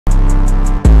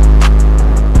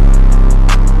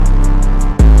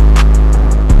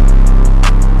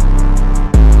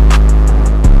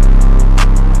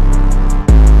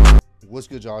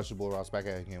good, y'all? It's your boy Ross back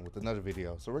at it again with another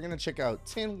video. So we're going to check out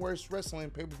 10 worst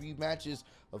wrestling pay-per-view matches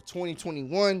of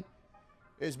 2021.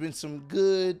 There's been some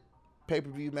good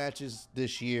pay-per-view matches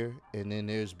this year, and then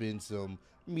there's been some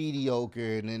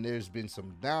mediocre, and then there's been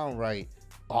some downright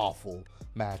awful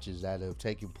matches that have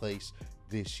taken place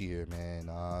this year, man.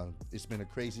 It's been a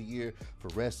crazy year for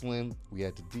wrestling. We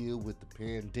had to deal with the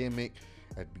pandemic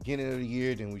at the beginning of the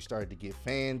year, then we started to get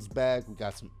fans back. We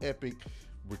got some epic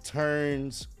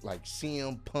returns like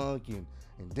CM Punk and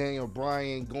Daniel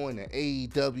Bryan going to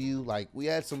AEW. Like, we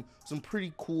had some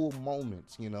pretty cool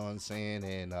moments, you know what I'm saying?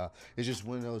 And it's just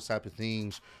one of those type of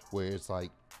things where it's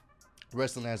like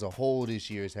wrestling as a whole this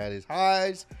year has had its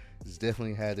highs, it's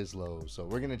definitely had its lows. So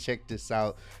we're gonna check this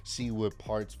out, see what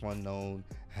Parts Unknown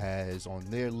has on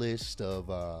their list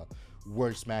of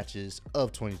worst matches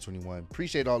of 2021.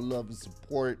 Appreciate all the love and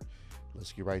support.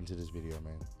 Let's get right into this video,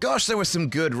 man. Gosh, there were some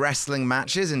good wrestling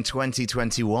matches in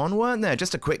 2021, weren't there?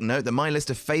 Just a quick note that my list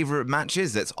of favorite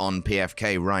matches that's on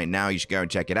PFK right now, you should go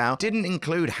and check it out, didn't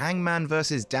include Hangman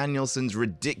versus Danielson's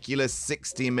ridiculous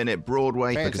 60-minute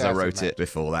Broadway because I wrote it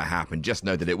before that happened. Just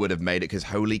know that it would have made it because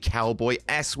holy cowboy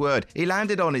S-word. He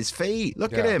landed on his feet.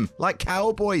 Look at him, like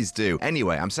cowboys do.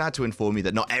 Anyway, I'm sad to inform you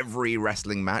that not every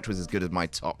wrestling match was as good as my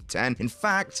top 10. In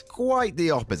fact, quite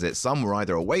the opposite. Some were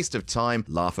either a waste of time,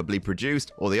 laughably produced,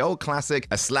 or the old classic,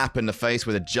 a slap in the face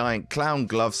with a giant clown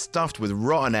glove stuffed with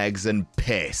rotten eggs and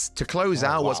piss. To close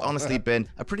out what's honestly been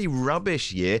a pretty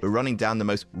rubbish year, we're running down the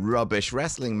most rubbish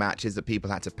wrestling matches that people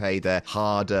had to pay their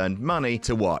hard-earned money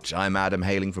to watch. I'm Adam,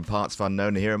 hailing from Parts Unknown,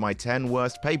 and here are my 10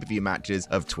 worst pay-per-view matches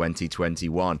of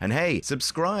 2021. And hey,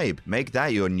 subscribe, make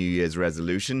that your New Year's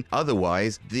resolution.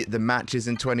 Otherwise, the matches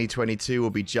in 2022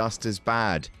 will be just as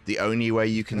bad. The only way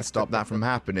you can stop that from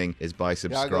happening is by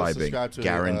subscribing.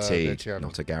 Guaranteed.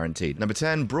 Not a guaranteed. Number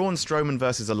 10, Braun Strowman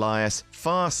versus Elias,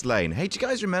 Fastlane. Hey, do you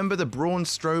guys remember the Braun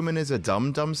Strowman is a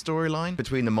dum-dum storyline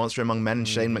between the Monster Among Men and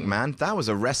Shane McMahon? That was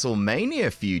a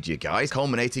WrestleMania feud, you guys,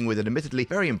 culminating with an admittedly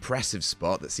very impressive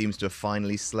spot that seems to have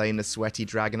finally slain the sweaty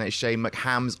dragon at Shane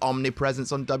McMahon's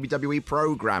omnipresence on WWE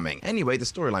programming. Anyway, the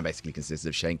storyline basically consists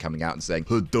of Shane coming out and saying,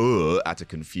 "Duh," at a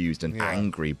confused and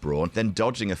angry Braun, then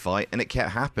dodging a fight, and it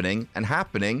kept happening and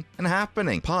happening and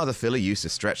happening. Part of the filler used to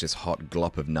stretch this hot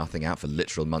glop of nothing out for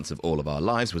literal months of all of our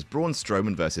lives was Braun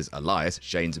Strowman versus Elias,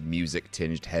 Shane's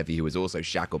music-tinged heavy who was also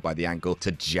shackled by the ankle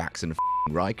to Jackson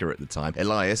Riker at the time.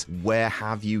 Elias, where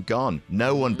have you gone?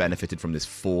 No one benefited from this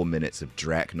 4 minutes of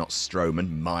dreck, not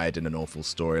Strowman, mired in an awful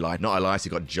storyline, not Elias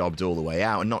who got jobbed all the way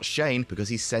out, and not Shane because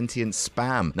he's sentient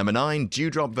spam. Number 9,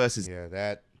 Dewdrop versus...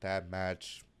 Yeah, that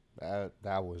match,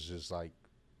 that was just like,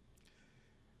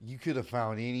 you could have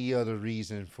found any other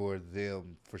reason for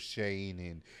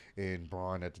Shane and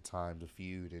Braun at the time to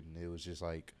feud, and it was just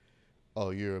like, oh,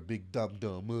 you're a big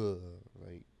dum-dum,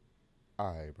 like,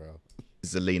 all right, bro.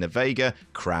 Zelina Vega,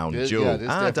 Crown Jewel.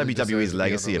 WWE's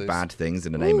legacy of bad things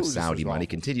in the name of Saudi money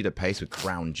continued apace with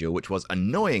Crown Jewel, which was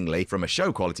annoyingly, from a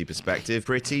show quality perspective,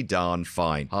 pretty darn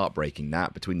fine. Heartbreaking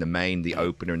that, between the main, the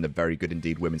opener, and the very good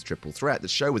indeed women's triple threat, the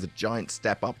show was a giant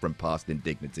step up from past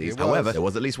indignities. However, there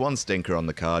was at least one stinker on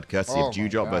the card, courtesy of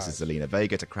Dewdrop versus Zelina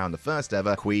Vega to crown the first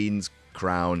ever Queen's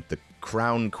Crown, the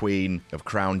Crown Queen of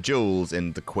Crown Jewels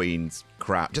in the Queen's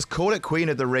Crown. Just call it Queen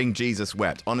of the Ring, Jesus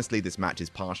wept. Honestly, this match is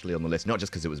partially on the list, not just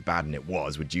because it was bad, and it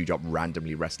was, with Dewdrop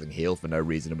randomly wrestling heel for no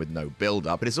reason and with no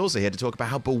build-up, but it's also here to talk about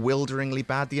how bewilderingly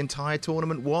bad the entire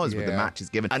tournament was, with the matches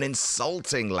given an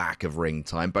insulting lack of ring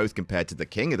time, both compared to the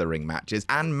King of the Ring matches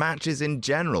and matches in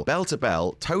general. Bell to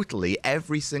bell, totally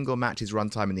every single match's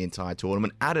runtime in the entire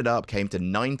tournament added up came to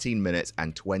 19 minutes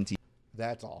and 20.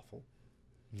 That's awful.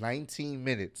 19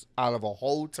 minutes out of a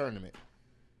whole tournament.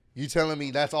 You telling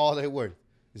me that's all they're worth?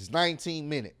 It's 19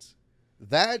 minutes.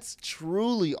 That's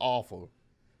truly awful.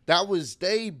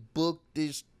 They booked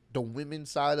the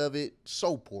women's side of it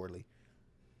so poorly.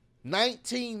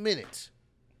 19 minutes.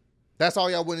 That's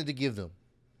all y'all wanted to give them.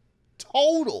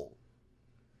 Total.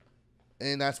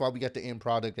 And that's why we got the end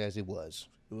product as it was.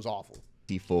 It was awful.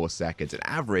 4 seconds, an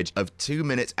average of 2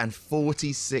 minutes and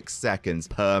 46 seconds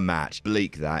per match.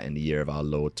 Bleak that in the year of our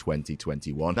Lord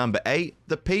 2021. Number 8,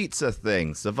 the pizza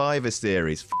thing, Survivor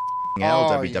Series.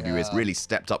 WWE has really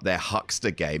stepped up their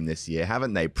huckster game this year,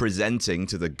 haven't they? Presenting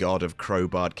to the god of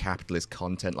crowbarred capitalist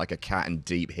content like a cat in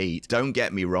deep heat. Don't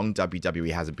get me wrong,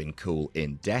 WWE hasn't been cool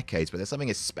in decades, but there's something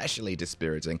especially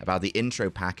dispiriting about the intro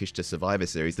package to Survivor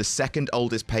Series, the second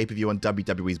oldest pay-per-view on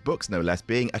WWE's books, no less,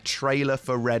 being a trailer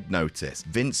for Red Notice.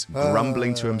 Vince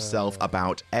grumbling to himself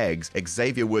about eggs,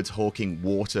 Xavier Woods hawking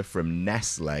water from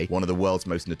Nestle, one of the world's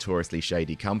most notoriously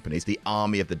shady companies, the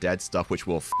Army of the Dead stuff, which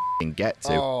we'll get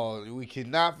to. Oh, we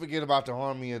cannot forget about the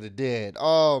Army of the Dead.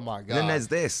 Oh my god. And then there's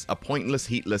this, a pointless,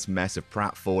 heatless mess of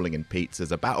Pratt falling in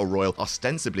pizzas, a battle royal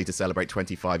ostensibly to celebrate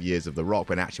 25 years of The Rock,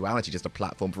 but in actuality just a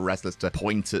platform for wrestlers to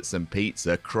point at some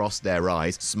pizza, cross their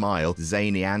eyes, smile,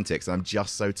 zany antics. I'm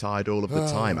just so tired all of the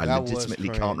time. I legitimately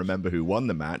can't remember who won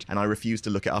the match, and I refuse to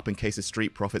look it up in case the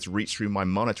Street Profits reach through my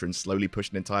monitor and slowly push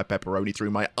an entire pepperoni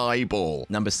through my eyeball.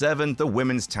 Number 7, the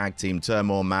Women's Tag Team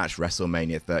Turmoil match,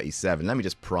 WrestleMania 37. Let me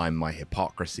just prime my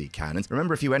hypocrisy cannons.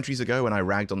 Remember a few entries ago when I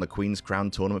ragged on the Queen's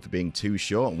Crown tournament for being too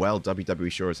short? Well,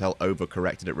 WWE sure as hell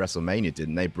overcorrected at WrestleMania,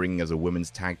 didn't they? Bringing us a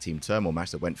Women's Tag Team Turmoil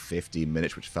match that went 15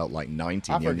 minutes, which felt like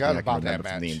 19. The only thing I can remember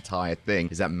from the entire thing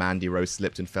is that Mandy Rose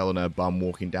slipped and fell on her bum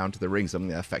walking down to the ring, something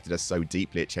that affected her so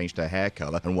deeply it changed her hair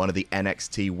color, and won the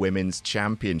NXT Women's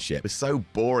Championship. It was so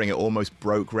boring it almost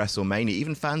broke WrestleMania.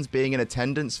 Even fans being in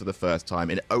attendance for the first time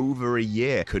in over a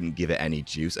year couldn't give it any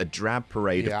juice. A drab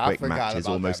parade of quick matches,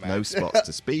 almost no spots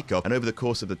to speak of, and over the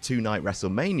course of the 2-night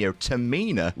WrestleMania,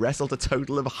 Tamina wrestled a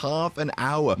total of half an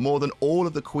hour, more than all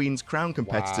of the Queen's Crown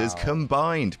competitors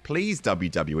combined. Please,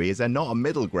 WWE, is there not a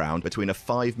middle ground between a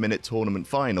 5-minute tournament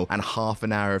final and half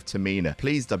an hour of Tamina?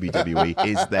 Please, WWE,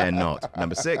 is there not?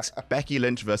 Number 6, Becky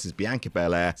Lynch versus Bianca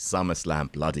Belair,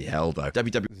 SummerSlam. Bloody hell, though.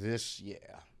 WWE.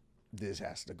 This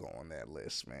has to go on that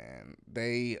list, man.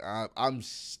 They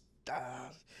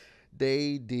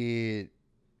did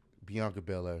Bianca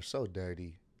Belair so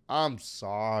dirty. I'm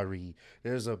sorry.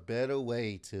 There's a better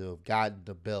way to have gotten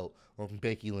the belt on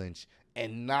Becky Lynch,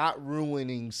 and not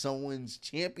ruining someone's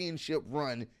championship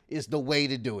run is the way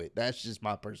to do it. That's just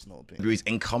my personal opinion. WWE's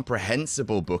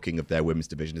incomprehensible booking of their women's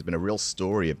division has been a real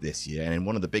story of this year, and in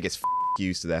one of the biggest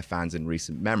yous to their fans in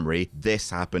recent memory, this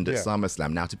happened at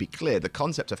SummerSlam. Now, to be clear, the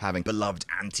concept of having beloved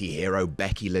anti-hero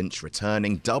Becky Lynch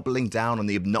returning, doubling down on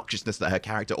the obnoxiousness that her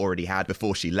character already had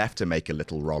before she left to make a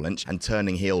little rollinch, and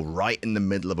turning heel right in the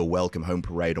middle of a welcome home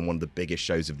parade on one of the biggest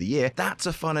shows of the year, that's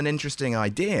a fun and interesting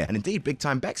idea. And indeed, Big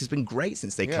Time Bex has been great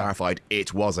since they clarified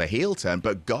it was a heel turn,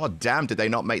 but goddamn did they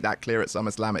not make that clear at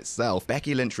SummerSlam itself.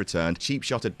 Becky Lynch returned,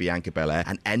 cheap-shotted Bianca Belair,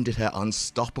 and ended her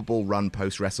unstoppable run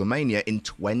post-WrestleMania in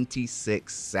 26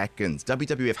 seconds.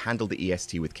 WWE have handled the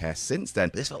EST with care since then,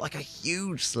 but this felt like a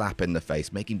huge slap in the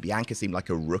face, making Bianca seem like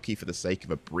a rookie for the sake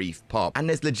of a brief pop. And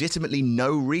there's legitimately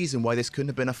no reason why this couldn't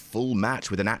have been a full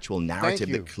match with an actual narrative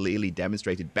that clearly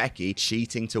demonstrated Becky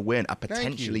cheating to win. A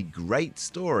potentially great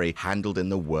story handled in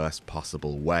the worst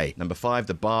possible way. Number 5,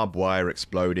 the barbed wire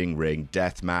exploding ring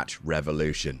deathmatch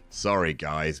Revolution. Sorry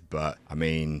guys, but I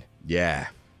mean, yeah.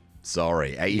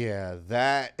 Sorry.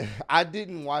 That I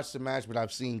didn't watch the match, but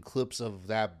I've seen clips of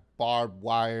that barbed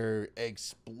wire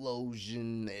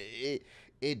explosion.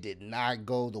 It did not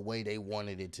go the way they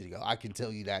wanted it to go. I can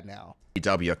tell you that now.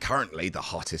 AEW are currently the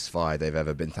hottest fire they've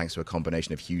ever been, thanks to a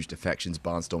combination of huge defections,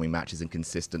 barnstorming matches, and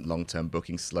consistent long-term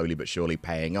booking slowly but surely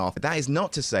paying off. But that is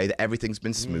not to say that everything's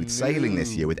been smooth sailing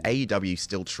this year, with AEW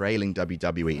still trailing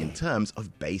WWE in terms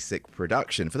of basic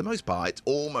production. For the most part, it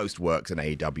almost works in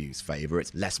AEW's favor.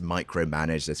 It's less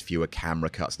micromanaged, there's fewer camera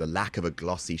cuts, the lack of a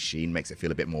glossy sheen makes it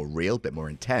feel a bit more real, a bit more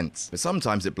intense. But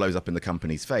sometimes it blows up in the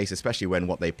company's face, especially when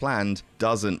what they planned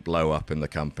doesn't blow up in the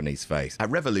company's face. At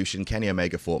Revolution, Kenny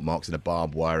Omega fought Mox in a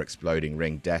barbed wire exploding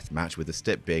ring death match, with the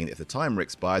stip being that if the timer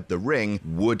expired, the ring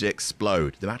would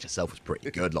explode. The match itself was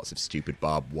pretty good, lots of stupid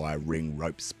barbed wire ring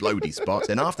rope splody spots.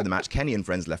 Then after the match, Kenny and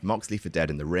friends left Moxley for dead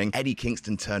in the ring. Eddie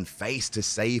Kingston turned face to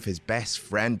save his best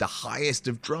friend, the highest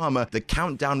of drama. The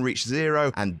countdown reached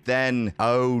 0, and then,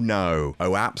 oh no.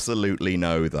 Oh, absolutely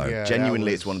no, though.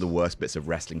 Genuinely, it's one of the worst bits of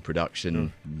wrestling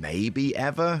production maybe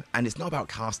ever, and it's not about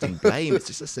casting blame, it's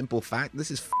just a simple fact. This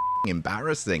is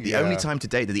embarrassing. The only time to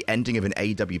date that the ending of an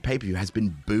AEW pay-per-view has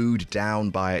been booed down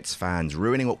by its fans,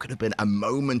 ruining what could have been a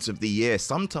moment of the year.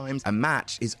 Sometimes a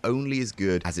match is only as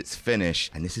good as its finish,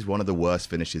 and this is one of the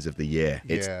worst finishes of the year.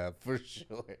 For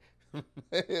sure.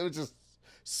 It was just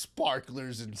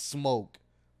sparklers and smoke.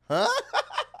 Huh?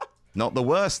 Not the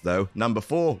worst, though. Number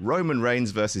 4, Roman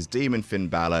Reigns versus Demon Finn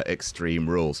Balor, Extreme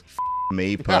Rules.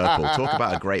 Me purple. Talk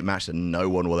about a great match that no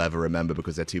one will ever remember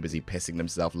because they're too busy pissing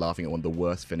themselves laughing at one of the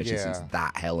worst finishes since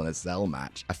that Hell in a Cell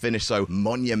match. A finish so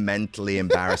monumentally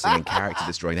embarrassing and character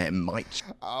destroying that it might...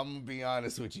 I'm gonna be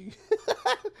honest with you.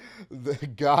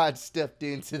 God stepped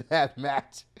into that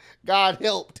match. God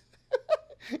helped.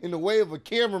 In the way of a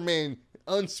cameraman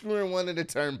unscrewing one of the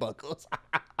turnbuckles.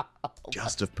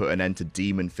 just have put an end to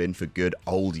Demon Finn for good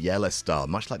old Yeller style.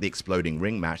 Much like the exploding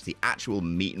ring match, the actual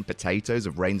meat and potatoes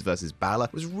of Reigns versus Balor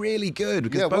was really good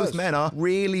because both men are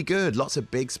really good. Lots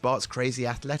of big spots, crazy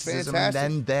athleticism, and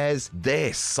then there's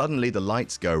this. Suddenly the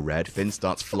lights go red. Finn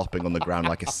starts flopping on the ground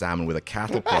like a salmon with a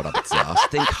cattle prod up its ass.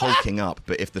 Think hulking up,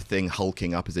 but if the thing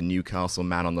hulking up is a Newcastle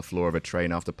man on the floor of a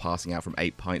train after passing out from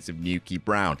 8 pints of Nuki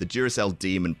Brown. The Duracell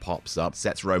Demon pops up,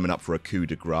 sets Roman up for a coup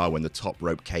de grace when the top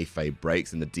rope kayfabe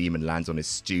breaks and the Demon lands on his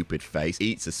stupid face,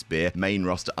 eats a spear, main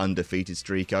roster undefeated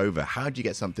streak over. How'd you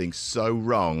get something so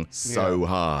wrong so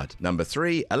hard? Number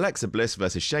 3, Alexa Bliss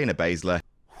versus Shayna Baszler.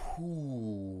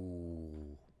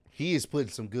 Ooh. He is putting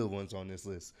some good ones on this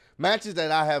list. Matches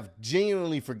that I have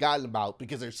genuinely forgotten about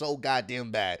because they're so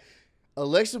goddamn bad.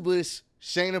 Alexa Bliss,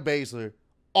 Shayna Baszler,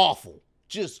 awful.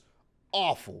 Just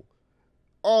awful.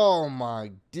 Oh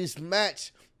my, this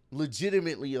match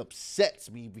legitimately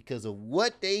upsets me because of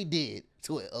what they did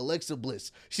to Alexa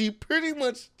Bliss. She pretty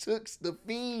much took the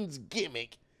Fiend's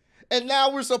gimmick, and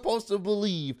now we're supposed to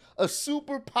believe a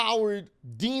super-powered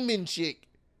demon chick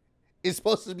is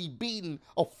supposed to be beating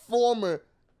a former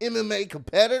MMA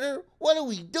competitor? What are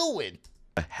we doing?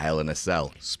 A Hell in a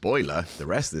Cell. Spoiler, the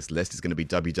rest of this list is going to be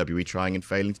WWE trying and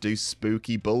failing to do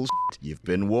spooky bullshit. You've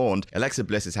been warned. Alexa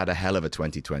Bliss has had a hell of a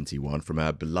 2021, from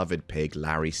her beloved pig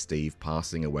Larry Steve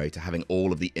passing away to having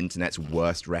all of the internet's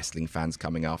worst wrestling fans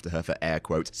coming after her for air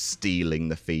quotes stealing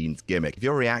the Fiend's gimmick. If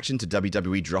your reaction to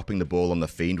WWE dropping the ball on the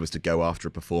Fiend was to go after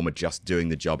a performer just doing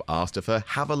the job asked of her,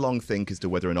 have a long think as to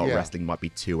whether or not wrestling might be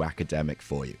too academic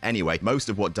for you. Anyway, most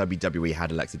of what WWE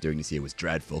had Alexa doing this year was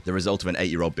dreadful. The result of an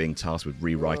 8-year-old being tasked with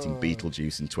rewriting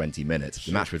Beetlejuice in 20 minutes.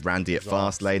 The match with Randy at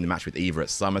Fastlane, the match with Eva at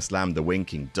SummerSlam, the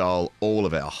winking doll, all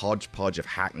of it a hodgepodge of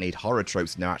hackneyed horror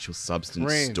tropes, no actual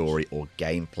substance, story, or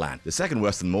game plan. The second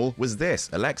worst of them all was this: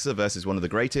 Alexa versus one of the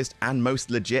greatest and most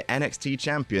legit NXT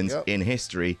champions in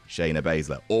history, Shayna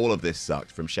Baszler. All of this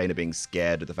sucked, from Shayna being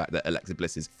scared of the fact that Alexa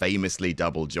Bliss is famously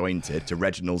double-jointed, to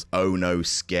Reginald's oh no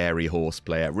scary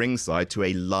horseplay at ringside, to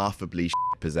a laughably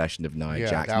possession of Nia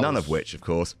Jax, none of which, of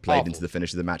course, played into the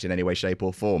finish of the match in any way, shape,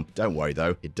 or form. Don't worry,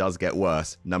 though, it does get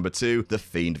worse. Number 2, The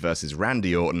Fiend versus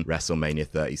Randy Orton, WrestleMania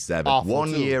 37. 1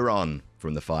 year on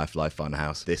from the Firefly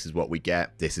Funhouse. This is what we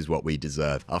get. This is what we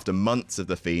deserve. After months of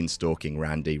The Fiend stalking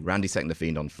Randy setting The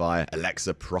Fiend on fire,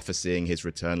 Alexa prophesying his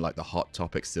return like the Hot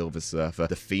Topic Silver Surfer,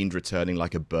 The Fiend returning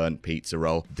like a burnt pizza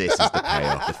roll. This is the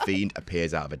payoff. The Fiend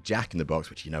appears out of a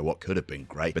Jack-in-the-Box, which, you know what, could have been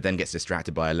great, but then gets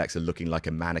distracted by Alexa looking like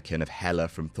a mannequin of Hela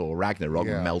from Thor Ragnarok,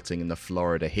 melting in the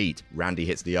Florida heat. Randy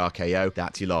hits the RKO.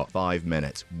 That's your lot. 5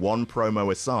 minutes. One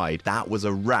promo aside, that was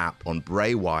a wrap on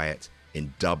Bray Wyatt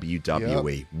in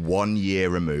WWE. 1 year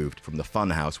removed from the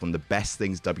Funhouse, one of the best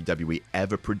things WWE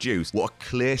ever produced. What a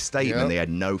clear statement. They had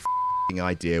no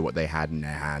idea what they had in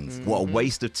their hands. What a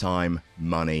waste of time,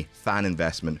 money, fan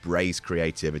investment, Bray's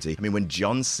creativity. I mean, when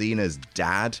John Cena's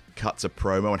dad cuts a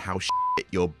promo on how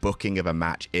your booking of a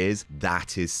match is,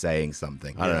 that is saying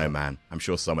something. I don't know, man. I'm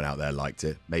sure someone out there liked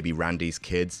it. Maybe Randy's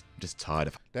kids. I'm just tired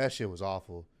of that shit. Was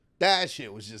awful. That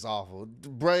shit was just awful.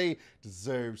 Bray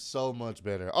deserves so much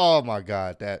better. Oh my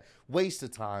God, that waste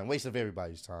of time, waste of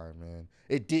everybody's time, man.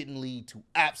 It didn't lead to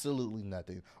absolutely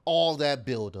nothing. All that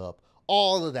build up,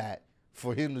 all of that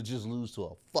for him to just lose to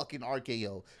a fucking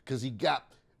RKO because he got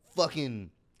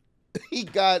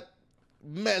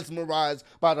mesmerized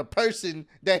by the person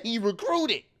that he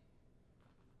recruited.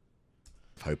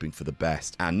 hoping for the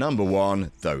best. And number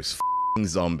 1, those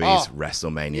zombies,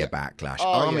 WrestleMania Backlash.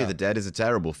 Army of the Dead is a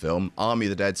terrible film. Army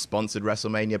of the Dead sponsored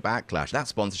WrestleMania Backlash. That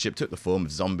sponsorship took the form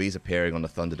of zombies appearing on the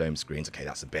Thunderdome screens. Okay,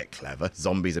 that's a bit clever.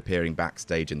 Zombies appearing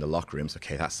backstage in the locker rooms.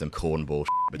 Okay, that's some cornball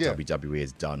but WWE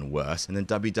has done worse. And then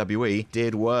WWE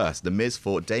did worse. The Miz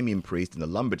fought Damian Priest in the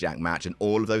Lumberjack match, and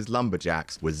all of those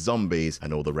Lumberjacks were zombies,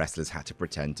 and all the wrestlers had to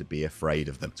pretend to be afraid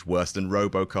of them. It's worse than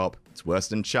RoboCop. It's worse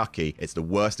than Chucky. It's the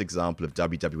worst example of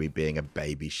WWE being a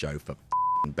baby show for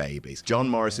babies. John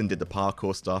Morrison did the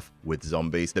parkour stuff with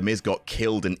zombies. The Miz got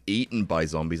killed and eaten by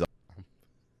zombies.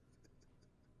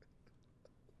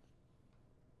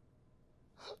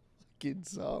 Fucking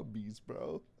zombies,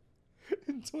 bro.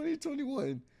 In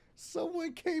 2021,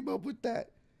 someone came up with that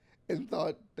and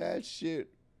thought that shit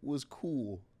was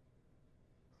cool.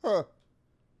 Huh.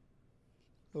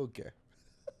 Okay.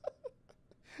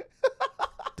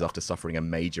 after suffering a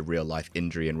major real-life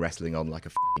injury and wrestling on like a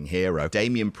f***ing hero.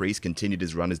 Damian Priest continued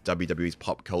his run as WWE's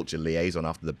pop culture liaison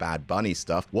after the Bad Bunny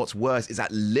stuff. What's worse is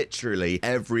that literally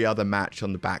every other match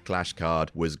on the Backlash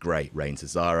card was great. Reign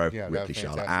Cesaro, Ripley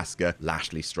Charlotte Asuka,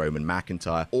 Lashley Strowman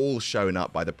McIntyre, all shown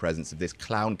up by the presence of this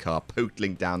clown car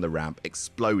pootling down the ramp,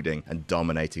 exploding and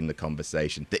dominating the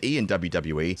conversation. The E in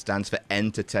WWE stands for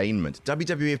entertainment.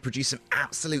 WWE have produced some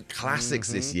absolute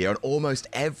classics this year. On almost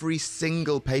every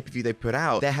single pay-per-view they put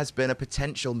out, there has been a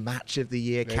potential match of the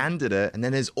year candidate, and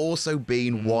then there's also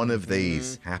been one of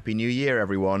these. Happy New Year,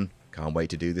 everyone. Can't wait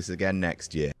to do this again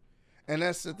next year. And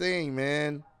that's the thing,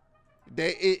 man.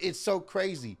 It's so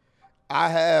crazy. I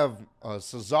have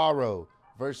Cesaro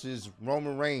versus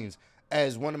Roman Reigns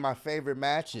as one of my favorite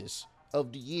matches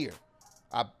of the year.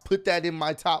 I put that in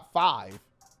my top 5.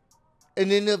 And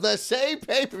then the same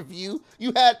pay-per-view,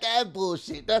 you had that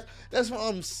bullshit. That's what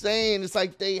I'm saying. It's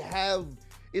like they have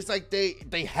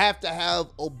to have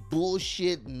a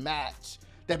bullshit match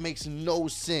that makes no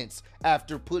sense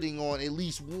after putting on at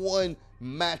least one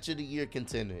match of the year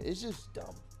contender. It's just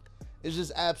dumb. It's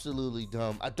just absolutely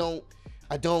dumb. I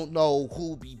don't know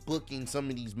who be booking some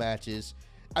of these matches.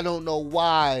 I don't know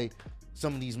why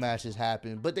some of these matches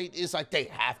happen, but it's like they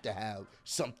have to have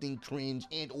something cringe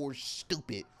and or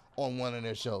stupid on one of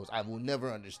their shows. I will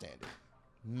never understand it.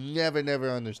 Never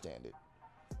understand it.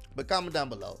 But comment down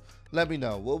below. Let me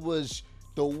know, what was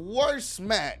the worst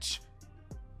match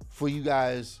for you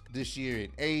guys this year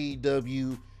in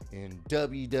AEW and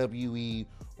WWE?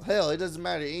 Hell, it doesn't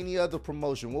matter, any other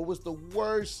promotion. What was the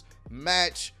worst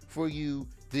match for you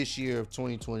this year of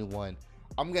 2021?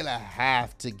 I'm gonna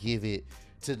have to give it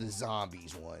to the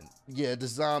Zombies one. Yeah, the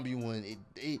zombie one.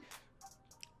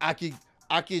 I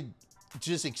could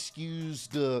just excuse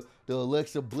the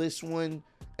Alexa Bliss one,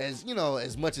 as you know,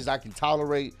 as much as I can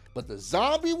tolerate, but the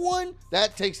zombie one,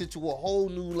 that takes it to a whole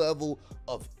new level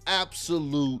of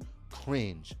absolute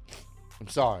cringe. I'm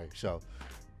sorry.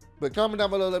 But comment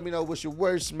down below, let me know what's your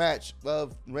worst match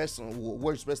of wrestling,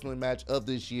 worst wrestling match of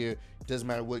this year. It doesn't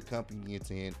matter what company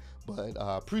it's in. But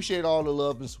appreciate all the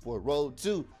love and support. Road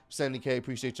to 70K.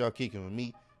 Appreciate y'all kicking with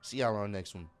me. See y'all on the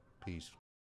next one. Peace.